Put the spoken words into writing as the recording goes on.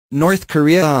North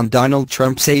Korea on Donald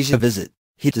Trump's Asia visit.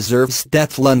 He deserves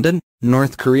death. London,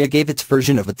 North Korea gave its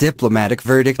version of a diplomatic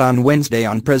verdict on Wednesday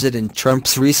on President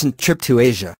Trump's recent trip to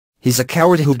Asia. He's a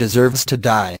coward who deserves to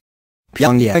die.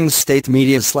 Pyongyang's state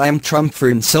media slammed Trump for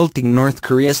insulting North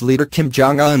Korea's leader Kim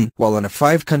Jong-un while on a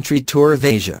 5-country tour of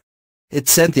Asia. It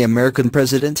said the American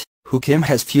president, who Kim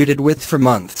has feuded with for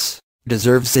months,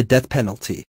 deserves the death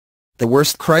penalty. The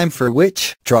worst crime for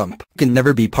which Trump can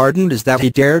never be pardoned is that he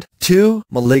dared to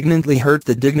malignantly hurt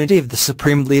the dignity of the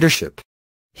supreme leadership.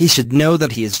 He should know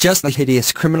that he is just a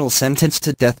hideous criminal sentenced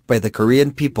to death by the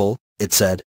Korean people, it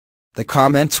said. The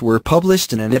comments were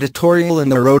published in an editorial in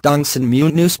the Rodong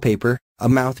Sinmun newspaper, a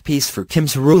mouthpiece for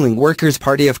Kim's ruling Workers'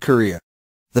 Party of Korea.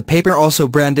 The paper also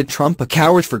branded Trump a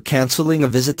coward for canceling a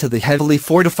visit to the heavily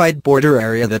fortified border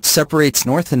area that separates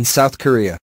North and South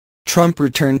Korea. Trump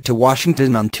returned to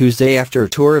Washington on Tuesday after a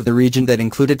tour of the region that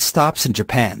included stops in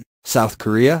Japan, South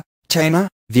Korea, China,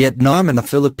 Vietnam and the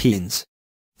Philippines.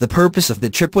 The purpose of the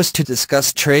trip was to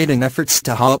discuss trade and efforts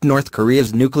to halt North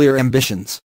Korea's nuclear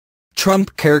ambitions.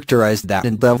 Trump characterized that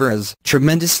endeavor as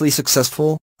tremendously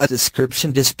successful, a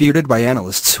description disputed by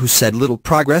analysts who said little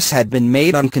progress had been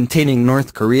made on containing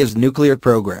North Korea's nuclear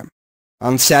program.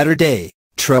 On Saturday,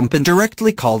 Trump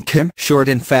indirectly called Kim short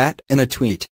and fat in a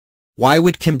tweet. Why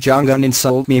would Kim Jong-un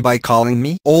insult me by calling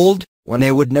me old, when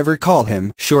I would never call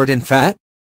him short and fat?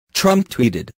 Trump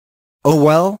tweeted. Oh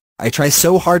well, I try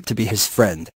so hard to be his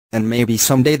friend, and maybe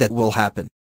someday that will happen.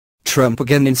 Trump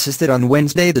again insisted on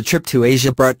Wednesday the trip to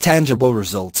Asia brought tangible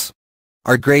results.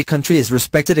 Our great country is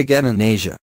respected again in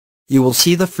Asia. You will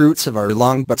see the fruits of our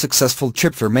long but successful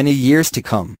trip for many years to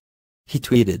come. He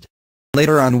tweeted.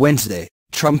 Later on Wednesday,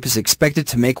 Trump is expected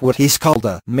to make what he's called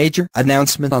a major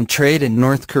announcement on trade in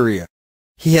North Korea.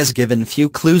 He has given few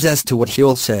clues as to what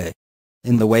he'll say.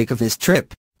 In the wake of his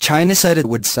trip, China said it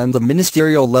would send a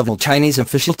ministerial-level Chinese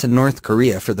official to North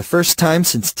Korea for the first time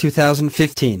since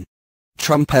 2015.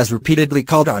 Trump has repeatedly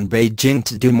called on Beijing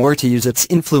to do more to use its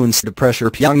influence to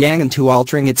pressure Pyongyang into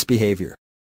altering its behavior.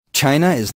 China is